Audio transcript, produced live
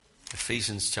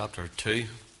Ephesians chapter 2.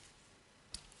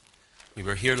 We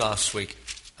were here last week,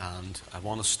 and I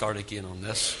want to start again on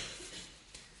this.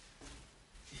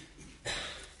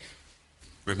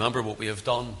 Remember what we have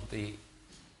done, the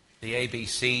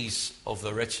ABCs of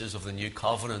the riches of the new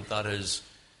covenant. That is,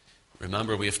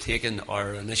 remember we have taken,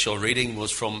 our initial reading was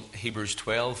from Hebrews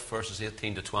 12, verses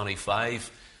 18 to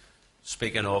 25,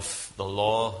 speaking of the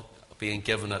law being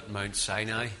given at Mount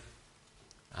Sinai,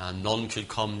 and none could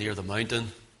come near the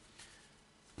mountain.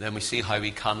 Then we see how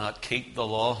we cannot keep the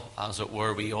law, as it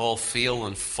were. We all fail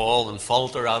and fall and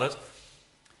falter at it.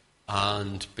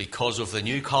 And because of the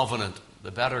new covenant,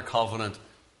 the better covenant,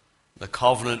 the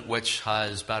covenant which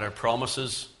has better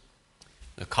promises,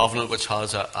 the covenant which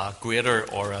has a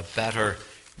greater or a better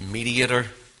mediator,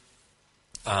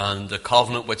 and the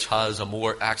covenant which has a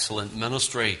more excellent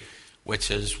ministry,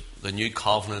 which is the new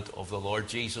covenant of the Lord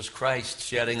Jesus Christ,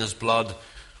 shedding his blood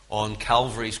on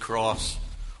Calvary's cross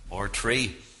or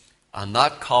tree. And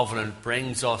that covenant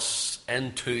brings us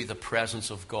into the presence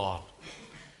of God.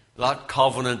 That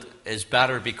covenant is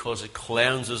better because it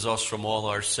cleanses us from all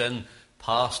our sin,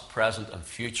 past, present and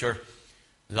future.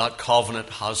 That covenant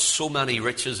has so many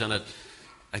riches in it.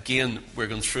 Again, we're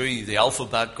going through the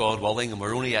alphabet, God willing, and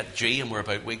we're only at G, and we're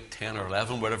about week 10 or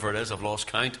 11, whatever it is, I've lost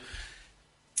count.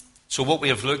 So what we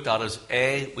have looked at is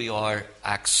A, we are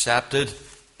accepted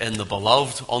in the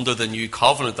beloved, under the new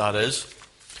covenant, that is.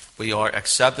 We are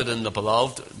accepted in the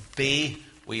beloved. B,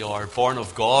 we are born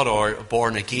of God or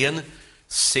born again.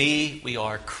 C, we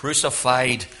are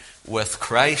crucified with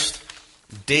Christ.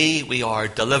 D, we are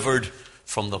delivered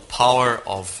from the power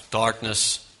of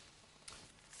darkness.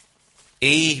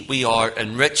 E, we are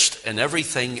enriched in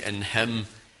everything in Him.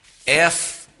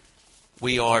 F,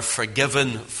 we are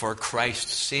forgiven for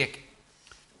Christ's sake.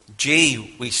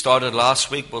 G, we started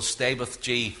last week. We'll stay with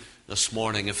G this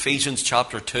morning. Ephesians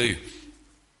chapter 2.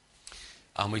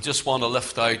 And we just want to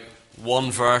lift out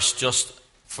one verse just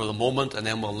for the moment, and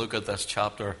then we'll look at this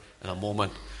chapter in a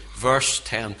moment. Verse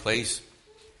 10, please.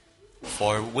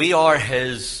 For we are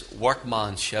His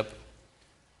workmanship,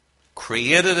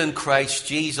 created in Christ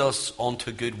Jesus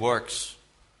unto good works,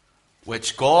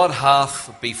 which God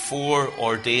hath before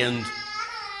ordained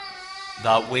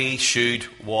that we should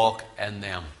walk in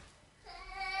them.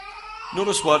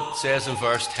 Notice what it says in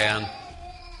verse 10.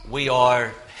 We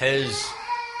are His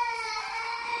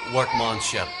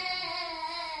workmanship.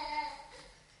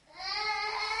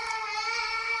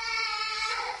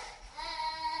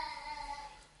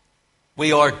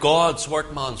 We are God's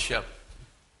workmanship.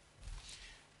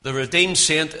 The redeemed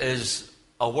saint is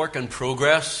a work in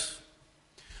progress.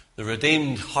 The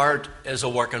redeemed heart is a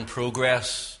work in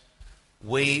progress.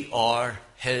 We are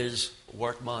His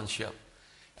workmanship.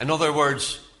 In other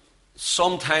words,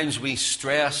 sometimes we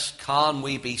stress, can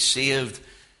we be saved?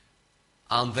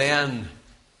 And then,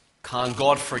 can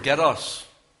God forget us?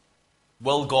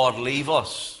 Will God leave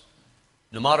us?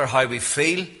 No matter how we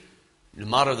feel, no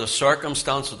matter the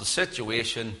circumstance of the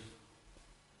situation,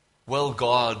 will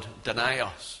God deny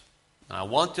us? And I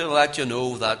want to let you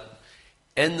know that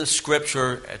in the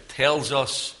Scripture it tells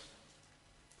us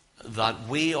that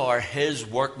we are His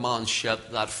workmanship,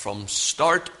 that from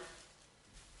start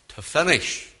to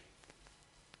finish,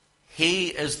 He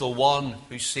is the one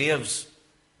who saves.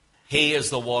 He is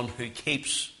the one who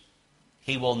keeps.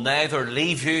 He will neither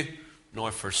leave you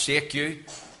nor forsake you.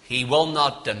 He will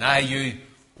not deny you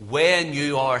when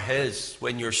you are His,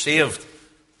 when you're saved,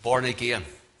 born again.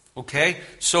 Okay?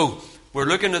 So, we're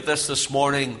looking at this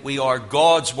morning. We are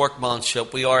God's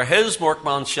workmanship. We are His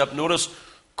workmanship. Notice,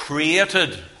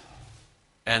 created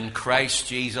in Christ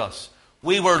Jesus.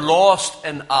 We were lost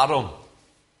in Adam.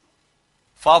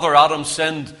 Father Adam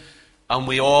sinned and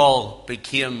we all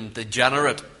became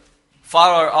degenerate.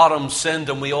 Father Adam sinned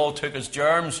and we all took his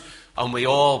germs and we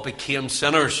all became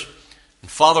sinners.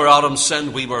 And Father Adam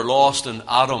sinned, we were lost in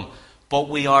Adam. But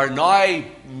we are now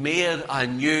made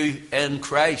anew in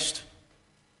Christ.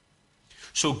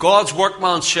 So God's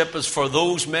workmanship is for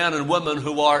those men and women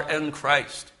who are in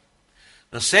Christ.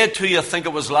 And I said to you, I think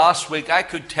it was last week, I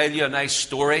could tell you a nice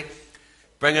story,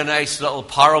 bring a nice little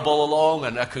parable along,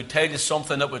 and I could tell you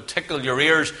something that would tickle your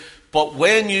ears. But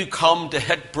when you come to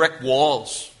hit brick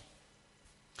walls,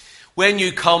 when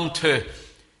you come to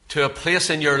a place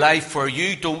in your life where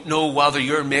you don't know whether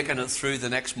you're making it through the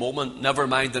next moment, never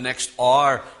mind the next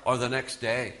hour or the next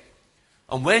day.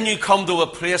 And when you come to a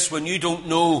place when you don't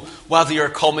know whether you're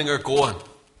coming or going,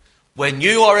 when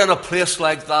you are in a place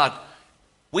like that,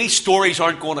 we stories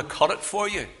aren't going to cut it for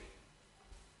you.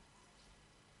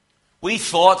 We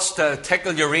thoughts to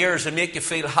tickle your ears and make you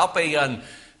feel happy, and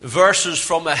verses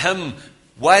from a hymn,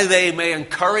 while they may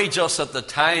encourage us at the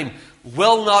time,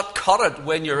 will not cut it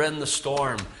when you're in the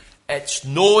storm. It's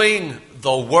knowing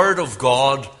the Word of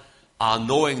God and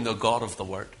knowing the God of the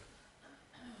Word.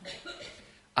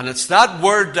 And it's that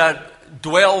Word that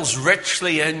dwells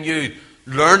richly in you,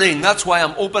 learning. That's why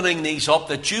I'm opening these up,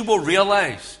 that you will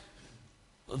realize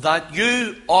that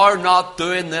you are not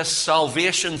doing this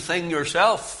salvation thing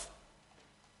yourself.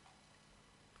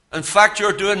 In fact,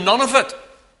 you're doing none of it.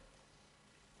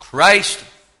 Christ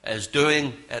is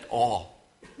doing it all.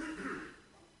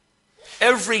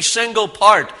 Every single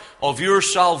part of your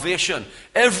salvation,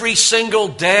 every single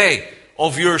day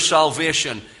of your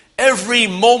salvation, every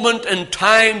moment in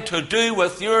time to do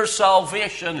with your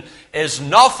salvation is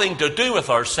nothing to do with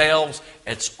ourselves.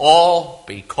 It's all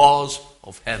because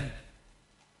of Him.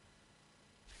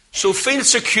 So feel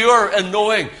secure in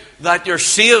knowing that you're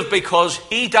saved because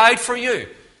He died for you.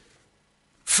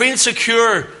 Feel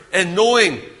secure in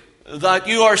knowing that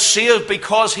you are saved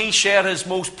because He shed His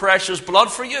most precious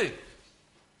blood for you.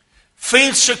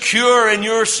 Feel secure in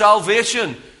your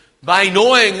salvation by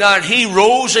knowing that He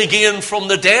rose again from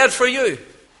the dead for you.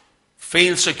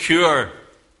 Feel secure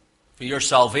for your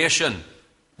salvation,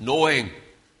 knowing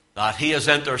that He is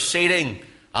interceding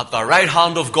at the right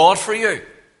hand of God for you.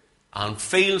 And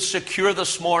feel secure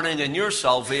this morning in your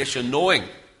salvation, knowing,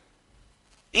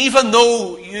 even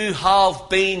though you have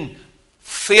been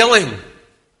failing,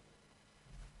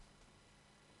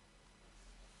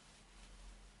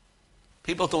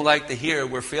 people don't like to hear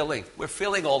we're failing. We're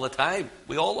failing all the time.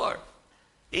 We all are.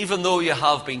 Even though you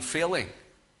have been failing,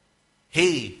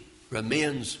 He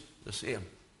remains the same.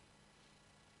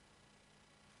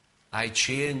 I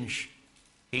change,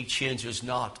 He changes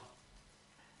not.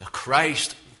 The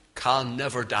Christ can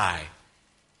never die.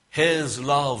 His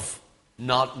love,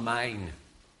 not mine,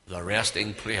 the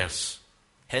resting place.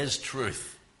 His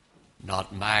truth,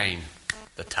 not mine,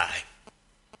 the tie.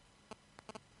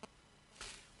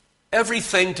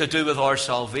 Everything to do with our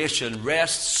salvation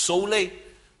rests solely,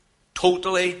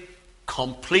 totally,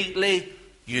 completely,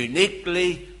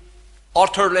 uniquely,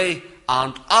 utterly,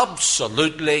 and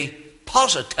absolutely,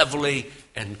 positively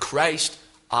in Christ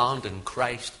and in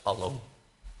Christ alone.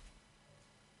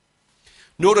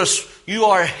 Notice, you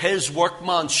are His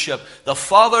workmanship, the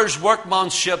Father's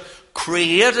workmanship,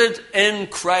 created in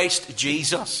Christ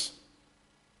Jesus.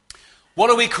 What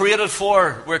are we created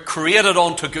for? We're created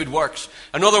unto good works.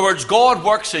 In other words, God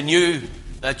works in you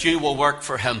that you will work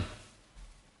for Him.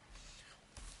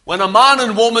 When a man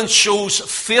and woman shows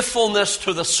faithfulness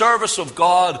to the service of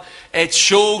God, it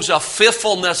shows a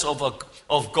faithfulness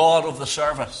of God of the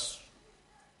service.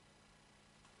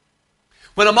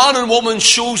 When a man and woman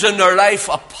shows in their life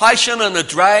a passion and a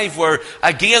drive where,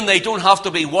 again, they don't have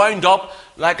to be wound up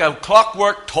like a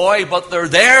clockwork toy, but they're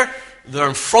there, they're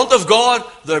in front of God,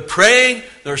 they're praying,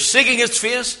 they're seeking His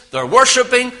face, they're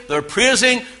worshipping, they're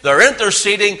praising, they're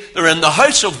interceding, they're in the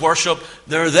house of worship,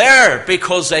 they're there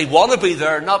because they want to be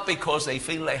there, not because they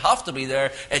feel they have to be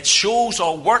there. It shows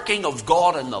a working of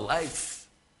God in the life.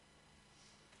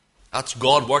 That's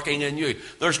God working in you.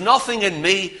 There's nothing in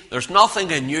me, there's nothing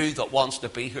in you that wants to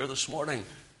be here this morning.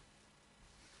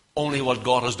 Only what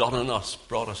God has done in us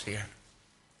brought us here.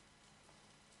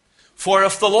 For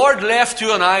if the Lord left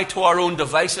you and I to our own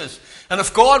devices, and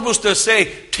if God was to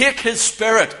say, take His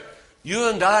Spirit, you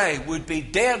and I would be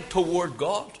dead toward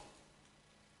God.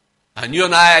 And you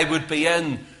and I would be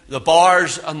in the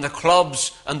bars and the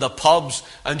clubs and the pubs,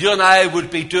 and you and I would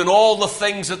be doing all the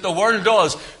things that the world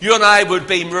does. You and I would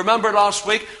be, remember last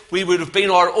week, we would have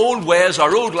been our old ways,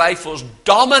 our old life was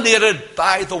dominated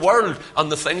by the world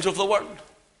and the things of the world.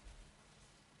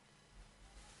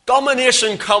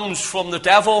 Domination comes from the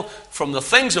devil, from the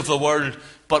things of the world,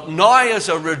 but now as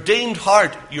a redeemed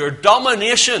heart, your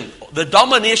domination, the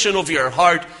domination of your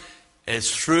heart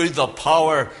is through the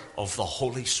power of the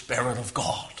Holy Spirit of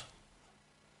God.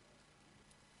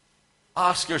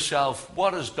 Ask yourself,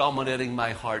 what is dominating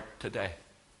my heart today?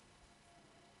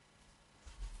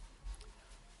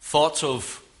 Thoughts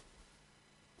of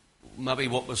maybe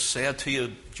what was said to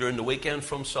you during the weekend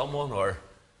from someone, or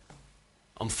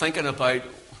I'm thinking about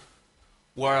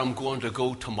where I'm going to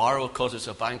go tomorrow because it's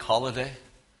a bank holiday.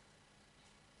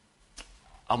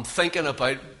 I'm thinking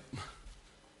about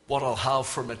what I'll have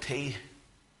for my tea,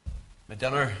 my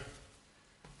dinner.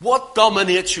 What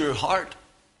dominates your heart?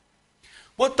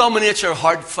 What dominates your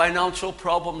heart? Financial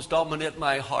problems dominate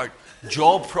my heart.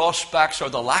 Job prospects or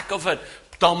the lack of it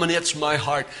dominates my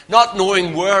heart. Not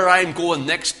knowing where I'm going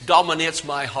next dominates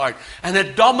my heart. And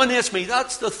it dominates me.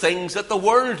 That's the things that the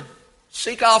world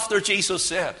seek after, Jesus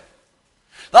said.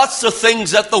 That's the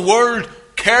things that the world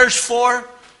cares for,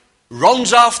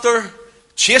 runs after,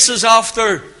 chases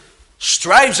after,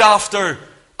 strives after,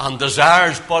 and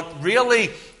desires, but really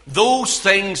those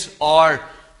things are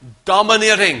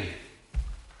dominating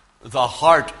the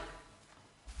heart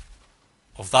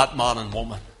of that man and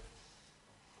woman.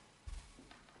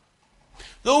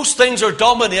 Those things are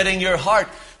dominating your heart,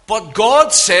 but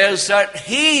God says that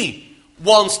He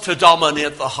wants to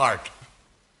dominate the heart.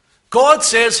 God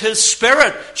says His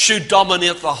Spirit should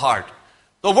dominate the heart.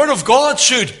 The Word of God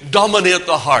should dominate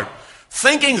the heart.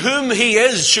 Thinking whom He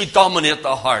is should dominate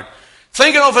the heart.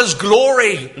 Thinking of His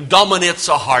glory dominates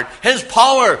the heart. His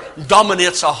power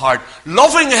dominates the heart.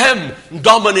 Loving Him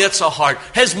dominates the heart.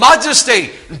 His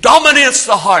majesty dominates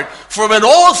the heart. For when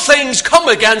all things come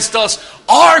against us,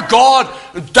 our God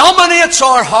dominates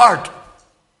our heart.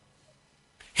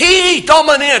 He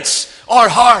dominates our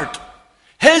heart.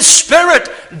 His Spirit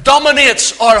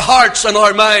dominates our hearts and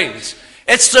our minds.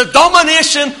 It's the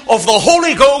domination of the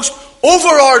Holy Ghost over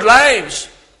our lives.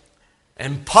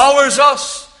 Empowers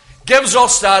us, gives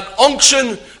us that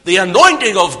unction, the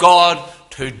anointing of God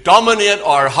to dominate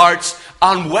our hearts.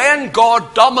 And when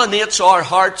God dominates our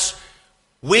hearts,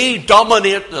 we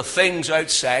dominate the things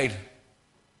outside.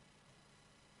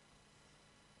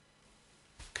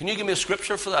 Can you give me a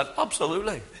scripture for that?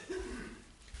 Absolutely.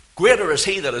 Greater is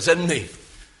He that is in me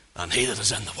than he that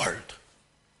is in the world.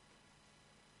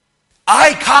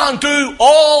 I can do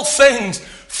all things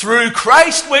through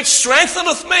Christ which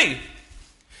strengtheneth me.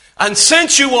 And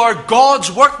since you are God's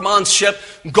workmanship,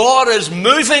 God is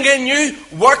moving in you,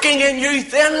 working in you,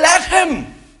 then let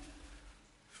Him.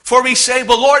 For we say,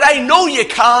 well, Lord, I know you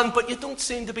can, but you don't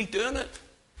seem to be doing it.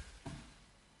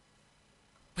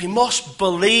 We must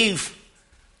believe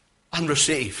and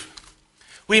receive.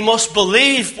 We must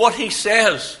believe what He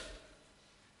says.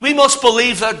 We must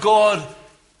believe that God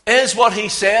is what He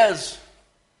says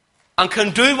and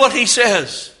can do what He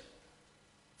says.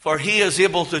 For He is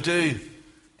able to do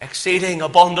exceeding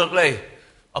abundantly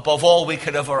above all we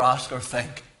could ever ask or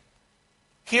think.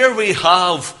 Here we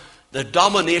have the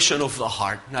domination of the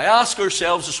heart. Now ask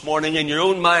yourselves this morning in your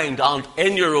own mind and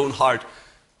in your own heart,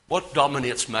 what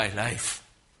dominates my life?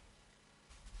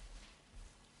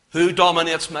 Who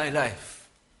dominates my life?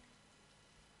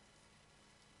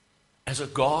 Is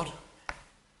it God?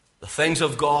 The things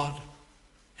of God?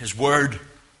 His Word?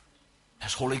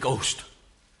 His Holy Ghost?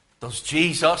 Does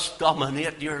Jesus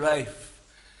dominate your life?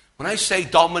 When I say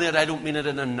dominate, I don't mean it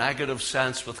in a negative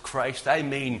sense with Christ. I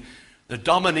mean the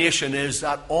domination is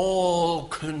that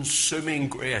all-consuming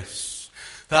grace,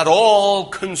 that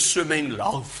all-consuming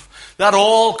love, that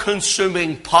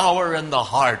all-consuming power in the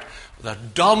heart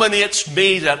that dominates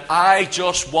me, that I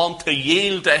just want to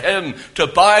yield to Him, to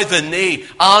bow the knee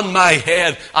and my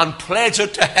head and pledge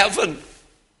it to heaven.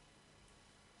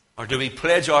 Or do we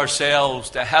pledge ourselves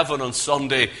to heaven on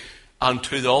Sunday and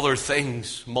to the other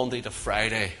things Monday to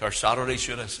Friday, or Saturday,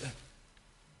 should I say?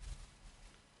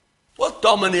 What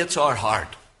dominates our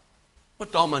heart?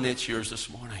 What dominates yours this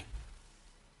morning?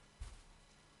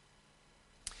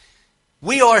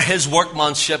 We are His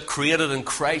workmanship, created in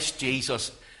Christ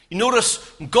Jesus. You notice,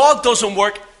 God doesn't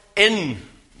work in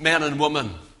men and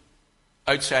women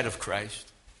outside of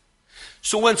Christ.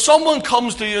 So when someone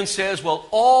comes to you and says, well,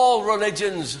 all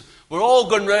religions, we're all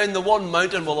going round the one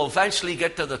mountain, we'll eventually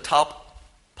get to the top,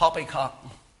 poppycock.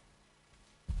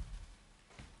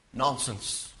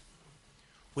 Nonsense.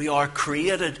 We are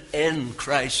created in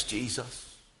Christ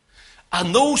Jesus.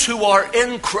 And those who are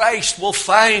in Christ will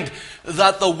find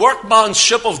that the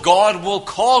workmanship of God will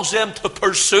cause them to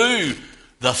pursue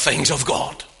the things of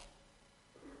God.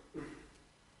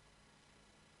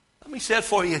 Let me say it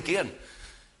for you again.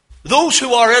 Those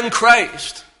who are in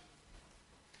Christ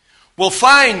will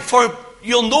find, for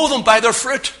you'll know them by their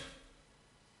fruit.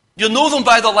 You'll know them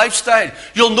by the lifestyle.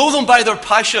 You'll know them by their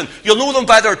passion. You'll know them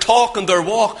by their talk and their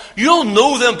walk. You'll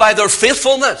know them by their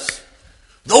faithfulness.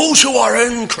 Those who are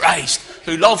in Christ,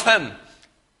 who love Him.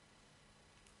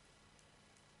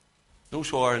 Those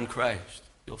who are in Christ,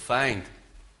 you'll find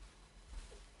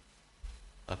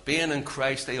that being in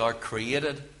Christ, they are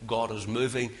created. God is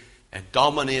moving. It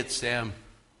dominates them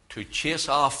to chase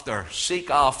after, seek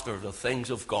after the things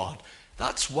of God.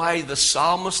 That's why the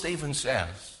psalmist even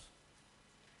says,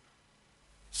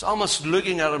 psalmist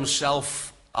looking at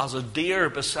himself as a deer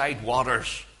beside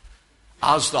waters,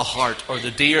 as the hart or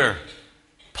the deer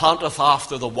panteth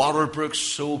after the water brooks,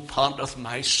 so panteth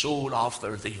my soul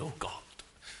after thee, O God.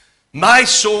 My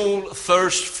soul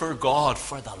thirsts for God,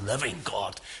 for the living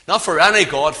God. Not for any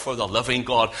God, for the living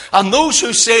God. And those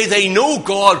who say they know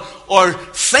God or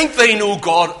think they know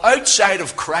God outside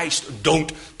of Christ don't.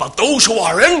 But those who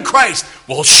are in Christ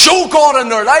will show God in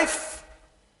their life.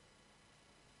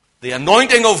 The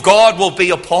anointing of God will be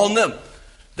upon them.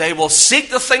 They will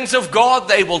seek the things of God.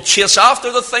 They will chase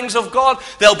after the things of God.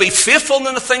 They'll be faithful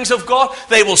in the things of God.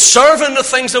 They will serve in the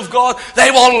things of God. They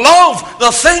will love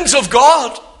the things of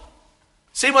God.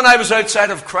 See, when I was outside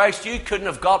of Christ, you couldn't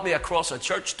have got me across a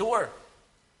church door.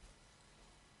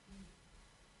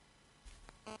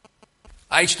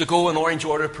 I used to go in Orange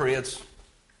Order parades.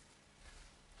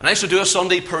 And I used to do a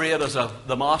Sunday parade as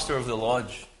the master of the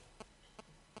lodge.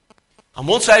 And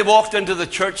once I walked into the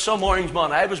church, some orange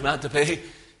man I was meant to be,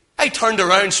 I turned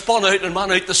around, spun out, and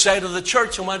ran out the side of the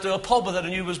church and went to a pub that I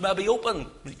knew was maybe open.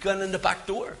 Going in the back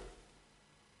door.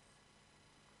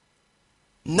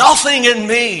 Nothing in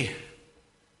me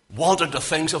wanted the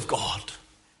things of God.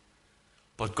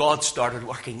 But God started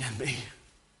working in me.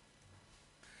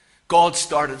 God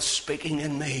started speaking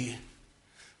in me.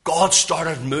 God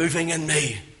started moving in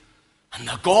me. And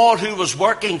the God who was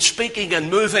working, speaking and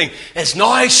moving is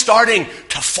now starting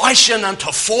to fashion and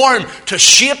to form, to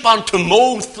shape and to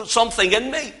mold something in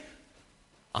me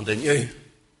and in you.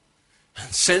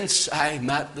 And since I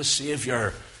met the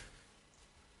Saviour,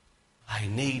 I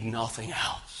need nothing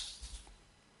else.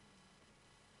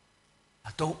 I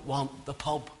don't want the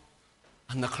pub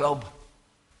and the club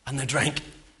and the drink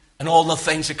and all the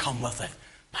things that come with it.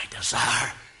 My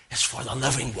desire is for the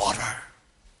living water.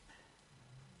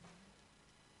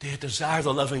 Do you desire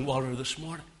the living water this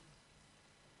morning?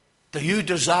 Do you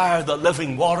desire the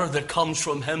living water that comes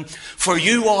from Him? For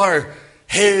you are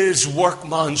His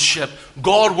workmanship.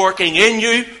 God working in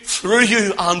you, through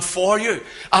you, and for you.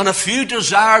 And if you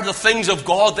desire the things of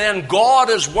God, then God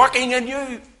is working in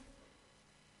you.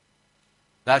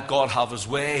 Let God have His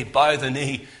way. Bow the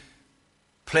knee.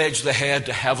 Pledge the head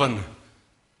to heaven. And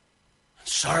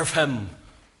serve Him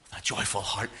with a joyful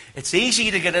heart. It's easy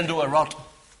to get into a rut.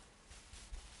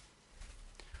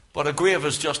 But a grave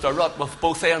is just a rut with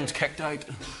both ends kicked out.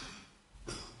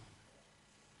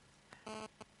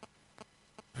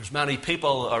 There's many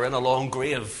people are in a long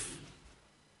grave,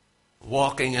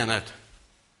 walking in it.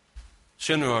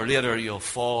 Sooner or later you'll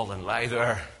fall and lie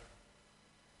there.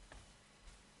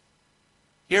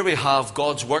 Here we have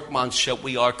God's workmanship.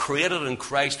 We are created in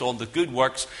Christ on the good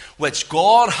works which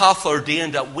God hath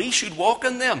ordained that we should walk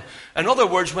in them. In other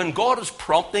words, when God is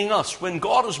prompting us, when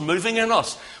God is moving in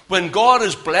us, when God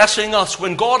is blessing us,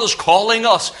 when God is calling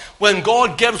us, when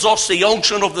God gives us the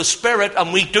unction of the Spirit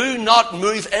and we do not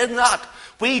move in that,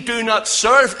 we do not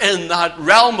serve in that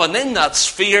realm and in that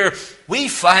sphere, we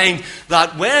find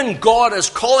that when God is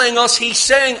calling us, He's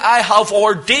saying, I have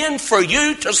ordained for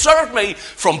you to serve me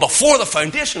from before the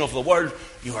foundation of the world.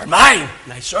 You are mine,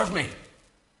 and I serve me.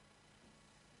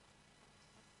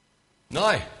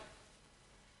 Now,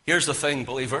 here's the thing,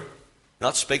 believer,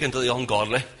 not speaking to the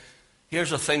ungodly.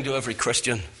 Here's the thing to every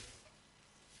Christian.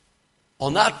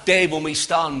 On that day when we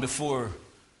stand before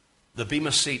the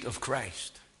bema seat of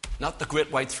Christ, not the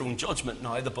great white throne judgment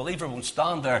now. The believer won't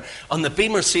stand there on the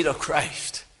bema seat of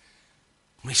Christ.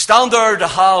 We stand there to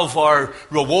have our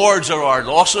rewards or our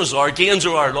losses, our gains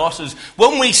or our losses.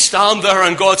 When we stand there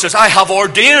and God says, I have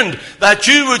ordained that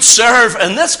you would serve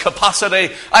in this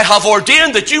capacity. I have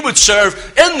ordained that you would serve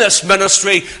in this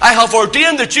ministry. I have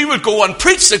ordained that you would go and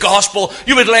preach the gospel.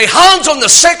 You would lay hands on the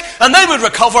sick and they would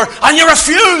recover. And you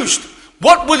refused.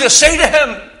 What would you say to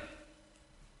Him?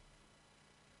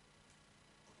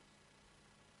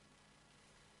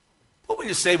 What will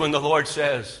you say when the Lord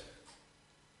says,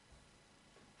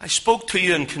 I spoke to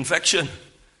you in conviction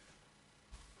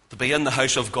to be in the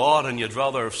house of God and you'd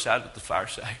rather have sat at the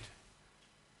fireside?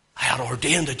 I had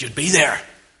ordained that you'd be there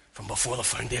from before the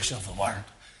foundation of the world.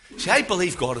 See, I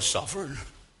believe God is sovereign.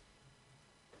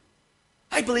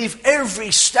 I believe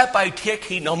every step I take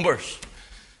He numbers.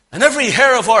 And every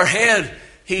hair of our head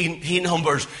He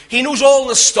numbers. He knows all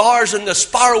the stars and the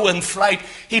sparrow in flight.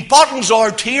 He bottles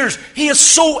our tears. He is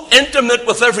so intimate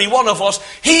with every one of us.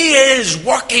 He is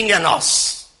working in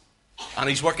us. And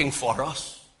He's working for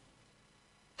us.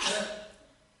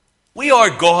 We are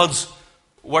God's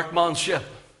workmanship.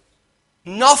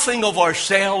 Nothing of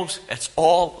ourselves. It's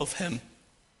all of Him.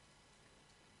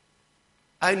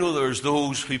 I know there's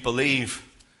those who believe,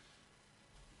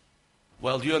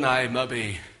 well, you and I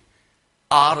maybe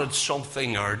added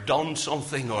something or done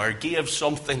something or gave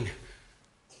something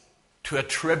to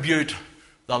attribute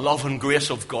the love and grace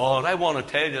of God. I want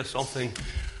to tell you something.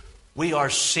 We are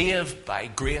saved by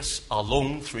grace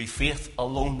alone, through faith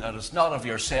alone. That is not of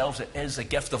yourselves. It is a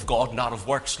gift of God, not of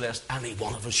works, lest any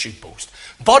one of us should boast.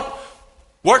 But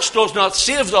works does not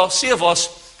save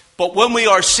us. But when we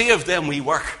are saved, then we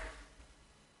work.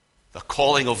 The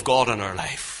calling of God in our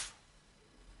life.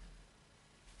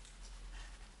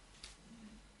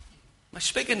 Am I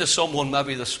speaking to someone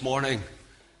maybe this morning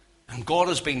And God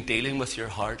has been dealing with your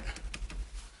heart.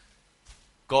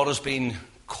 God has been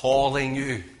calling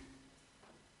you.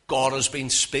 God has been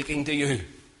speaking to you.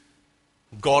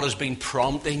 God has been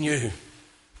prompting you.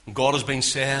 God has been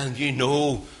saying, you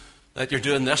know that you're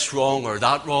doing this wrong or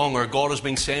that wrong, or God has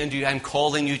been saying to you, I'm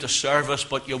calling you to service,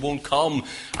 but you won't come.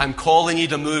 I'm calling you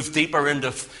to move deeper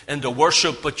into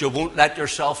worship, but you won't let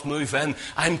yourself move in.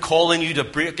 I'm calling you to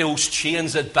break those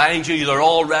chains that bind you. They're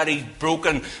already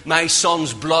broken. My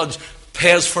Son's blood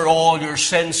pays for all your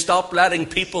sins. Stop letting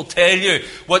people tell you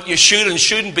what you should and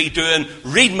shouldn't be doing.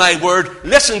 Read my word,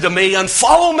 listen to me, and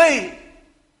follow me.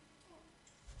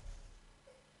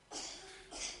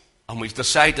 And we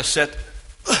decide to sit.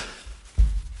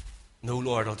 No,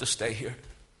 Lord, I'll just stay here.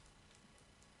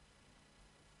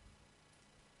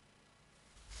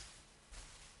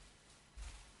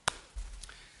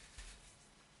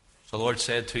 So the Lord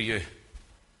said to you,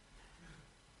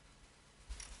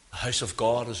 the house of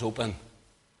God is open.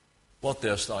 What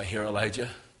doest thou here, Elijah?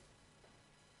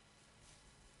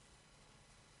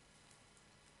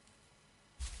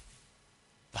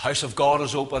 The house of God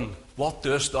is open. What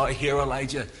doest thou here,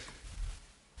 Elijah?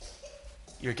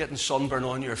 You're getting sunburn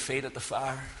on your feet at the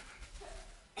fire,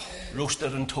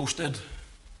 roasted and toasted.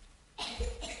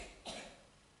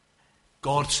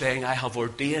 God's saying, I have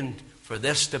ordained for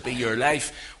this to be your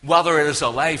life. Whether it is a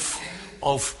life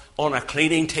of on a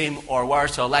cleaning team or whether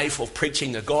it's a life of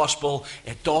preaching the gospel,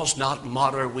 it does not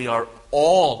matter. We are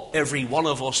all, every one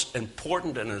of us,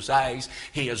 important in His eyes.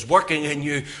 He is working in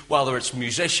you, whether it's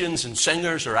musicians and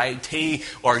singers or IT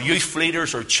or youth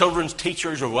leaders or children's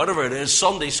teachers or whatever it is,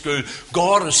 Sunday school.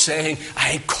 God is saying,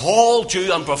 I called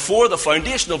you, and before the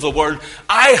foundation of the world,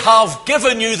 I have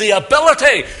given you the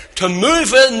ability to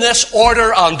move in this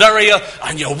order and area,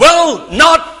 and you will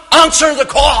not answer the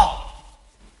call.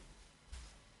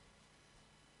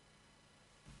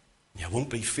 You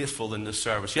won't be faithful in this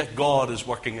service, yet God is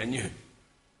working in you.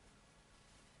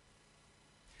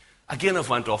 Again, I've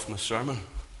went off my sermon,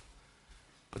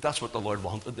 but that's what the Lord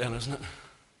wanted then, isn't it?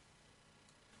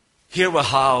 Here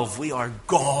we are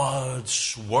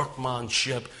God's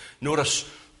workmanship. Notice,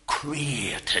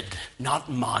 created, not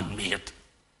man-made.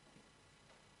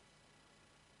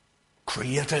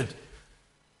 Created,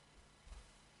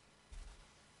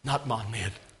 not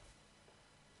man-made.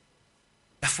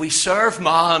 If we serve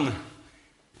man,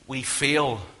 we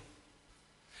fail.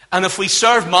 And if we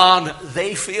serve man,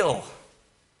 they fail.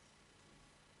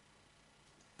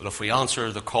 But if we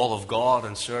answer the call of God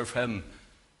and serve Him,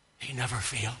 He never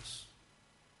fails.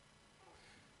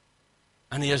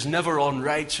 And He is never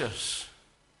unrighteous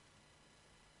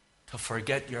to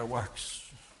forget your works.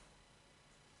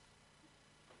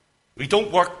 We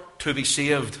don't work to be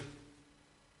saved.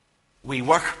 We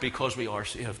work because we are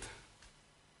saved.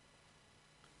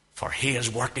 For He is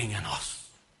working in us.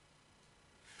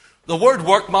 The word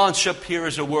workmanship here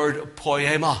is a word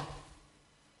poema.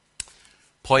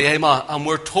 Poema. And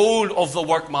we're told of the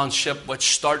workmanship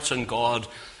which starts in God.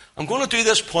 I'm going to do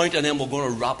this point and then we're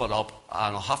going to wrap it up.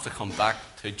 And I'll have to come back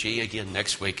to G again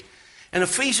next week. In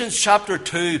Ephesians chapter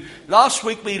 2, last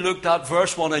week we looked at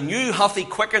verse 1. And you hath He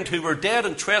quickened who were dead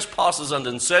in trespasses and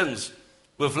in sins.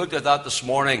 We've looked at that this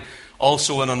morning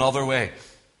also in another way.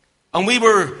 And we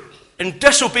were in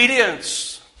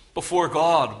disobedience before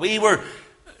God. We were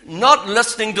not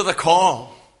listening to the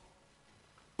call.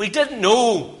 We didn't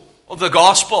know of the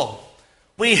gospel.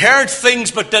 We heard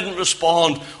things but didn't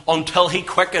respond until He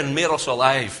quickened, made us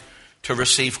alive to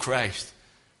receive Christ.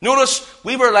 Notice,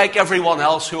 we were like everyone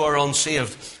else who are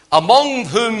unsaved, among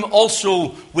whom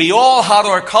also we all had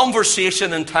our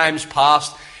conversation in times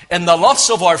past, in the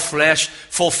lusts of our flesh,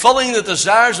 fulfilling the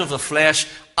desires of the flesh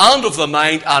and of the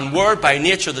mind, and were by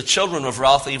nature the children of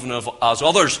wrath, even as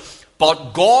others.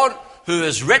 But God, who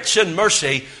is rich in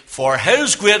mercy, for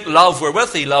His great love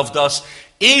wherewith He loved us,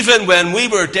 even when we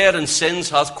were dead in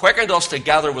sins, hath quickened us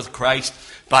together with Christ.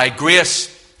 By grace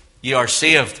ye are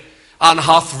saved, and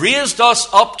hath raised us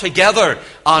up together,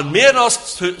 and made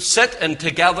us to sit in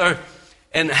together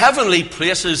in heavenly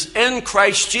places in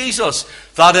Christ Jesus,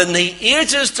 that in the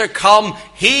ages to come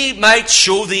He might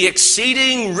show the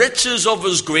exceeding riches of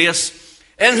His grace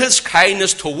in His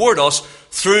kindness toward us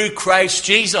through Christ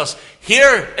Jesus.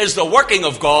 Here is the working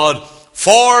of God.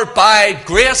 For by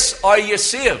grace are ye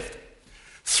saved,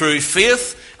 through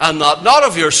faith, and that not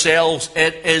of yourselves,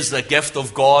 it is the gift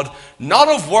of God, not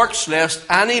of works, lest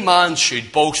any man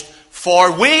should boast.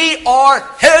 For we are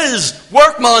His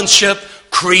workmanship,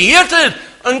 created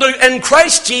in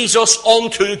Christ Jesus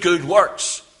unto good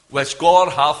works, which God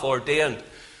hath ordained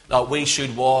that we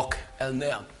should walk in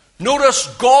them. Notice,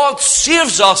 God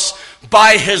saves us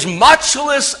by His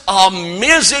matchless,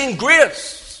 amazing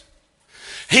grace.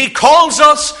 He calls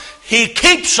us. He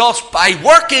keeps us by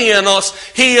working in us.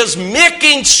 He is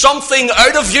making something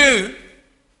out of you.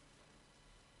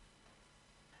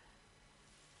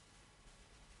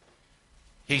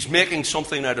 He's making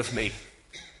something out of me.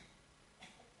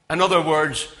 In other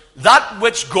words, that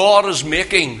which God is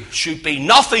making should be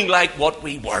nothing like what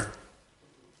we were.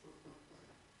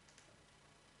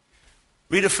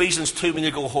 Read Ephesians 2 when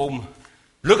you go home.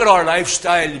 Look at our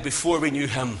lifestyle before we knew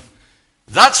Him.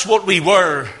 That's what we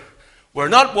were. We're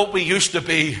not what we used to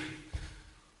be,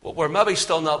 but we're maybe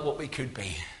still not what we could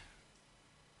be.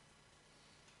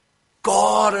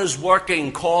 God is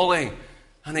working, calling,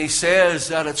 and He says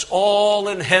that it's all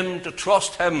in Him to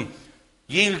trust Him,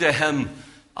 yield to Him,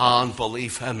 and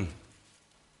believe Him.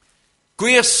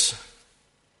 Grace,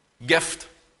 gift,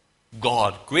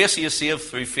 God. Grace He is saved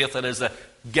through faith. It is the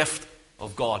gift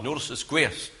of God. Notice it's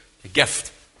grace, the gift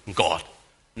from God,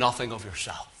 nothing of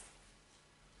yourself.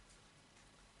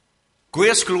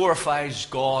 Grace glorifies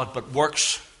God, but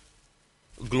works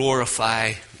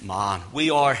glorify man. We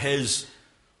are His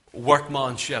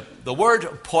workmanship. The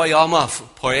word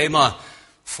poema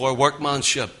for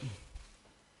workmanship,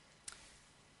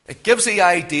 it gives the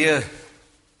idea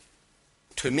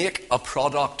to make a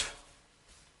product,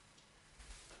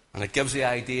 and it gives the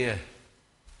idea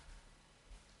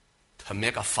to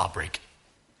make a fabric.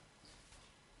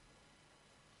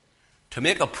 To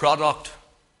make a product,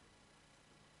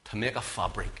 to make a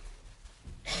fabric.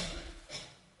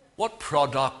 What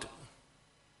product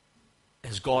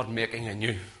is God making in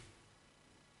you?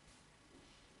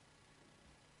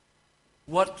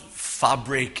 What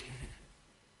fabric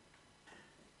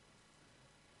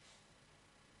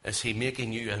is He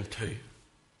making you into?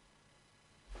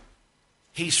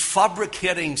 He's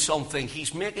fabricating something.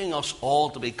 He's making us all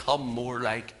to become more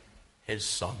like His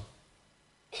Son.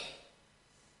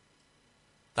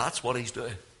 That's what He's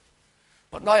doing.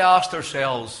 But now ask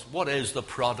ourselves, what is the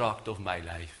product of my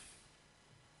life?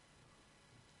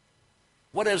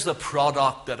 What is the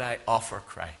product that I offer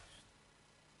Christ?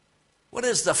 What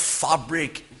is the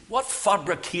fabric? What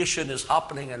fabrication is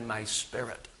happening in my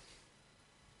spirit?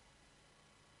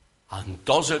 And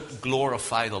does it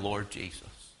glorify the Lord Jesus?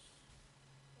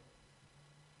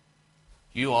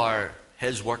 You are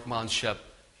His workmanship.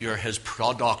 You're His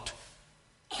product.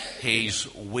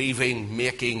 He's weaving,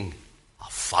 making a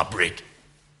fabric.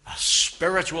 A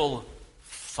spiritual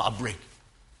fabric.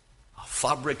 A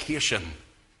fabrication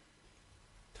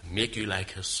to make you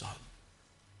like His Son.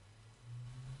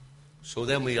 So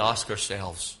then we ask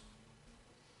ourselves,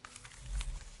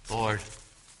 Lord,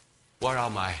 where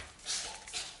am I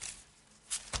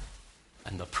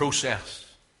in the process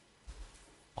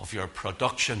of your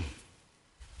production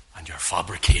and your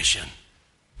fabrication?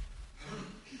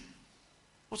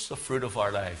 What's the fruit of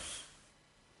our life?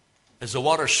 Is the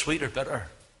water sweet or bitter?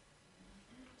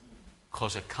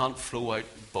 Because it can't flow out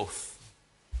both.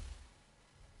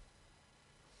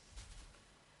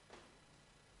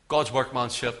 God's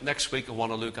workmanship. Next week I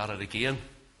want to look at it again.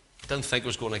 Didn't think I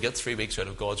was going to get 3 weeks out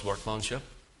of God's workmanship.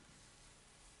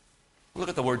 Look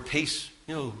at the word peace.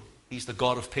 You know, He's the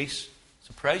God of peace.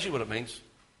 Surprise you what it means.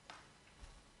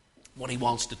 What He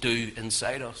wants to do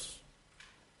inside us.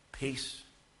 Peace.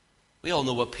 We all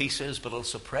know what peace is, but it'll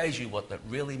surprise you what that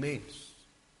really means.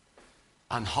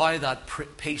 And how that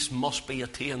peace must be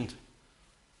attained,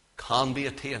 can be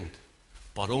attained,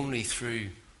 but only through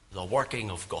the working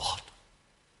of God.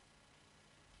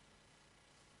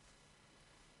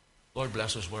 Lord,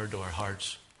 bless His word to our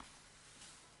hearts.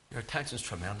 Your attention's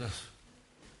tremendous.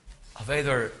 I've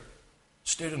either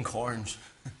stood in corns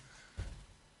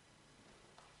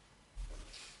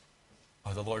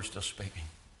or the Lord's just speaking.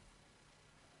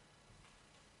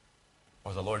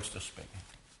 Or the Lord's just speaking.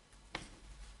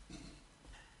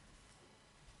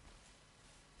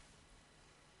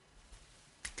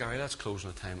 Gary, let's close in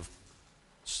a time of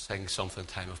sing something,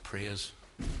 time of praise.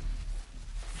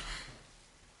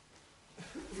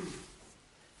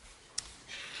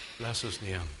 Bless His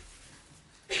name.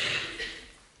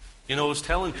 You know, I was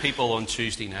telling people on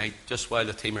Tuesday night, just while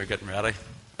the team are getting ready,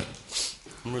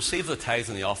 and receive the tithe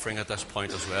and the offering at this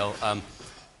point as well.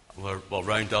 We'll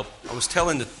round up. I was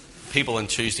telling the people on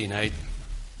Tuesday night,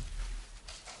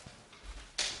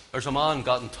 there's a man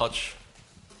got in touch,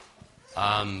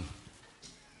 and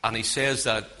he says,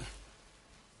 are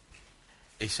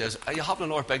you having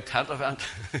another big tent event?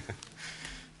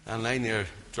 And I near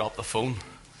dropped the phone.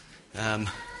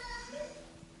 But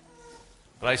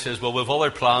I says, well, we've other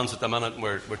plans at the minute.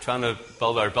 We're trying to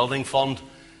build our building fund,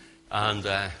 and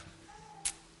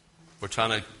we're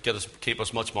trying to keep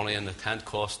as much money in. The tent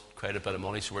cost quite a bit of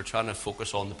money, so we're trying to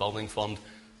focus on the building fund.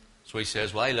 So he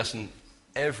says, well, I listen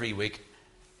every week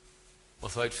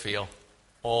without fail,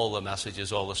 all the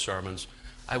messages, all the sermons.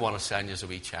 I want to send you a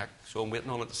wee check, so I'm waiting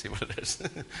on it to see what it is. I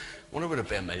wonder would it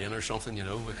be $1 million or something, you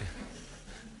know?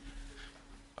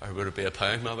 Or would it be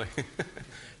 £1 maybe? It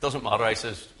doesn't matter, I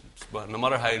says. But no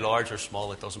matter how large or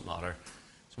small, it doesn't matter.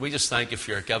 So we just thank you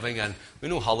for your giving, and we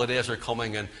know holidays are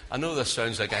coming, and I know this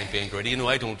sounds like I'm being greedy. You know,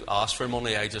 I don't ask for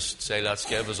money, I just say let's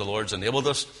give as the Lord's enabled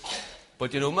us.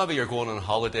 But you know, maybe you're going on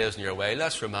holidays and you're away.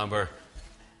 Let's remember,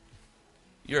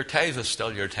 your tithe is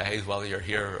still your tithe, whether you're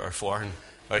here or foreign,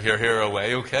 or you're here or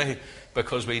away, okay?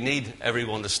 Because we need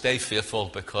everyone to stay faithful,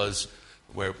 because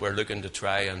we're looking to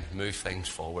try and move things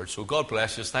forward. So God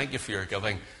bless you. Thank you for your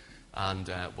giving. And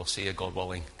we'll see you, God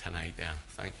willing, tonight then.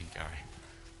 Thank you, Gary.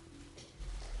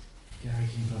 Gary,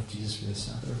 can you love Jesus for this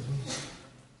now, please?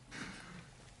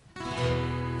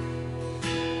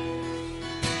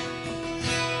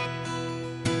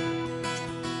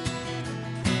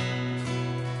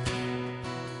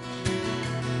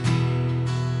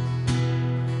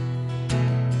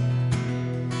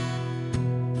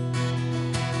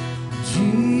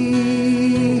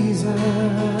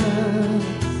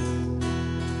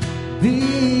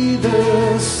 Be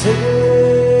the center,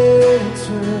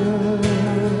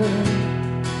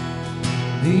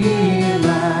 be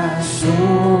my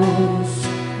source,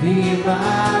 be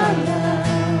my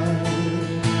life,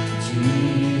 Jesus.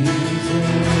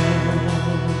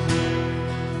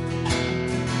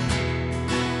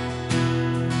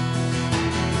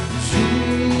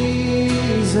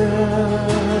 Jesus,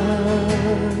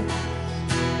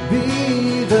 be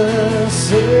the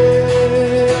center.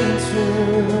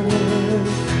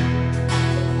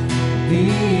 Be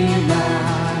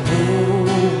my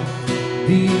hope,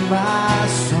 be my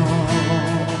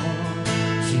song,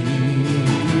 Jesus.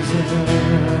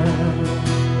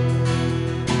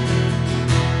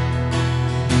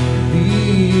 Be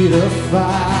the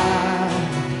fire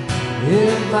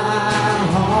in my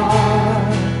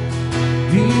heart,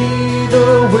 be the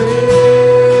wind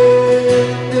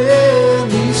in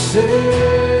these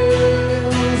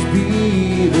sails, be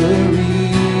the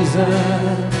reason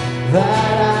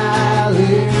that I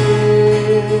live,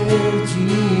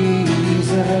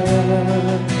 Jesus.